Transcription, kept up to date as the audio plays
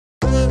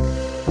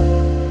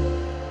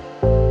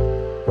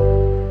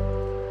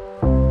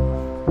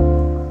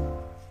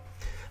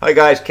Hi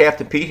guys,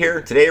 Captain Pete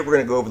here. Today we're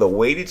going to go over the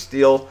weighted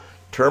steel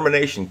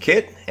termination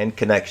kit and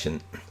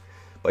connection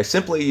by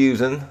simply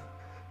using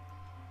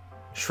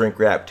shrink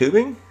wrap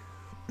tubing,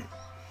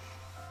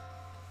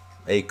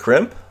 a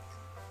crimp,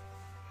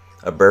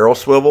 a barrel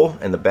swivel,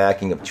 and the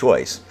backing of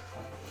choice.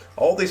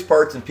 All these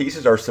parts and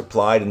pieces are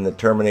supplied in the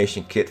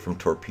termination kit from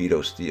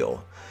Torpedo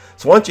Steel.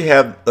 So once you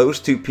have those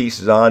two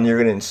pieces on, you're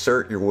going to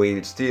insert your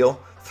weighted steel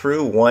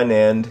through one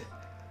end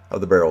of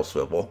the barrel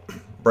swivel,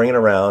 bring it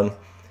around,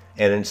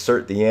 and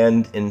insert the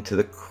end into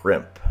the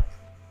crimp.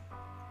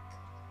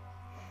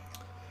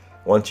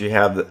 Once you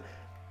have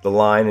the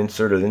line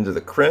inserted into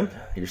the crimp,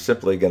 you're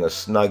simply going to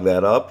snug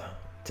that up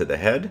to the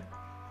head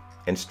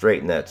and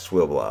straighten that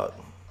swivel out.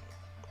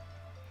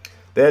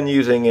 Then,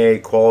 using a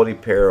quality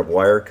pair of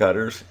wire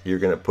cutters, you're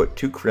going to put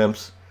two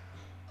crimps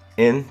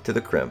into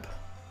the crimp.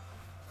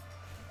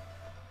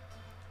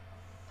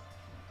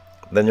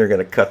 Then you're going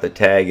to cut the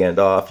tag end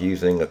off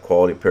using a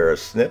quality pair of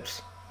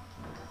snips,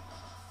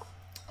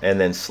 and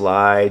then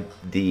slide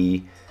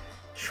the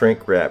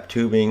shrink wrap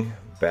tubing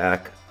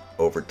back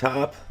over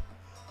top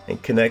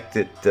and connect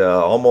it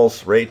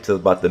almost right to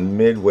about the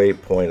midway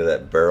point of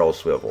that barrel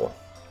swivel.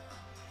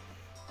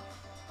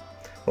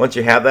 Once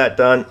you have that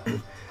done,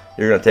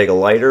 you're going to take a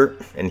lighter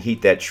and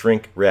heat that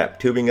shrink wrap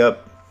tubing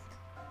up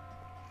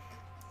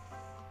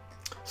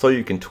so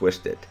you can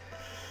twist it.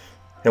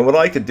 And what I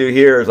like to do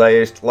here is I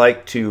just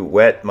like to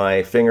wet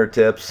my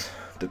fingertips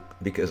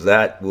because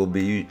that will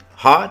be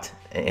hot,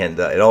 and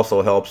it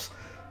also helps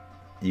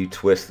you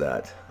twist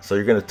that. So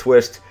you're going to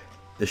twist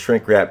the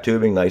shrink wrap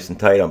tubing nice and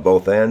tight on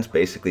both ends,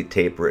 basically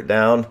taper it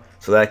down,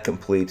 so that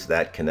completes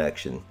that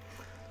connection.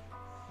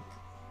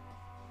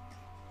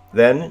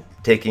 Then,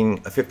 taking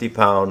a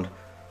 50-pound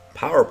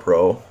Power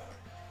Pro,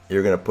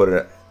 you're going to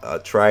put a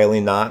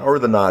tri-lead knot or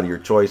the knot of your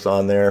choice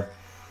on there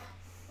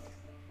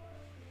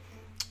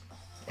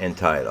and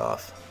tie it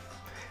off.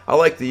 I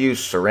like to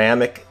use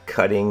ceramic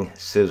cutting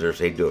scissors.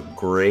 They do a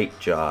great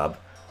job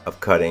of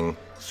cutting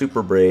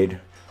Superbraid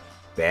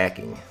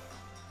backing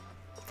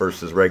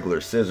versus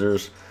regular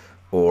scissors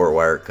or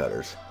wire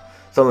cutters.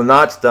 So the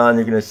knot's done,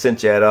 you're going to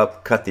cinch that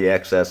up, cut the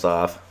excess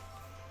off.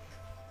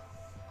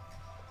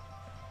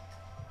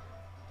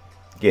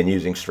 Again,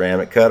 using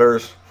ceramic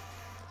cutters.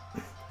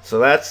 So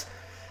that's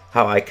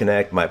how I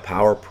connect my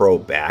Power Pro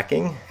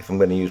backing if I'm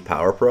going to use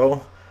Power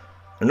Pro.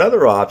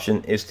 Another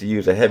option is to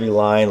use a heavy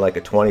line like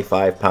a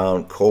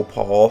 25-pound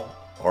copal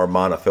or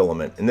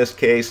monofilament. In this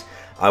case,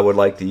 I would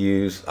like to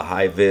use a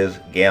high-vis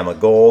gamma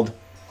gold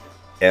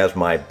as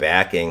my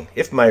backing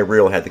if my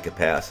reel had the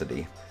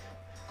capacity.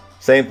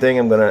 Same thing,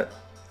 I'm going to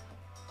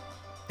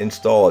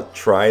install a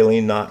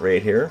tri-lead knot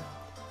right here.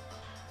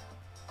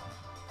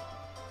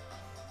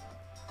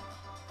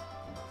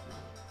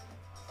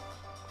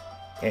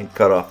 And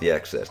cut off the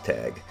excess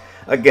tag.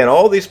 Again,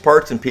 all these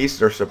parts and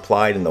pieces are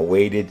supplied in the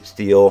weighted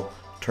steel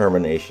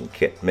termination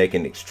kit,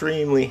 making it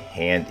extremely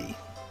handy.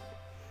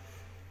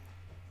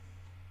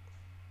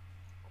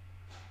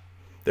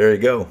 There you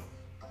go.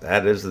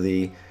 That is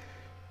the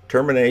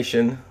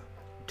termination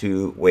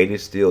to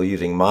weighted steel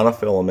using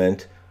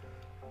monofilament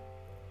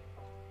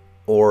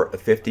or a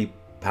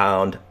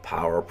 50-pound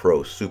Power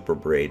Pro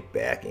Superbraid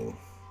backing.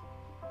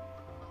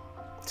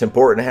 It's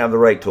important to have the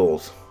right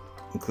tools,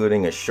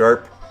 including a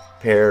sharp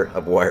pair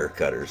of wire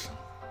cutters.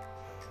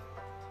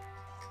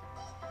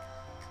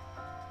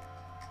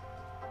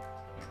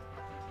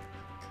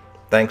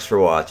 Thanks for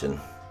watching.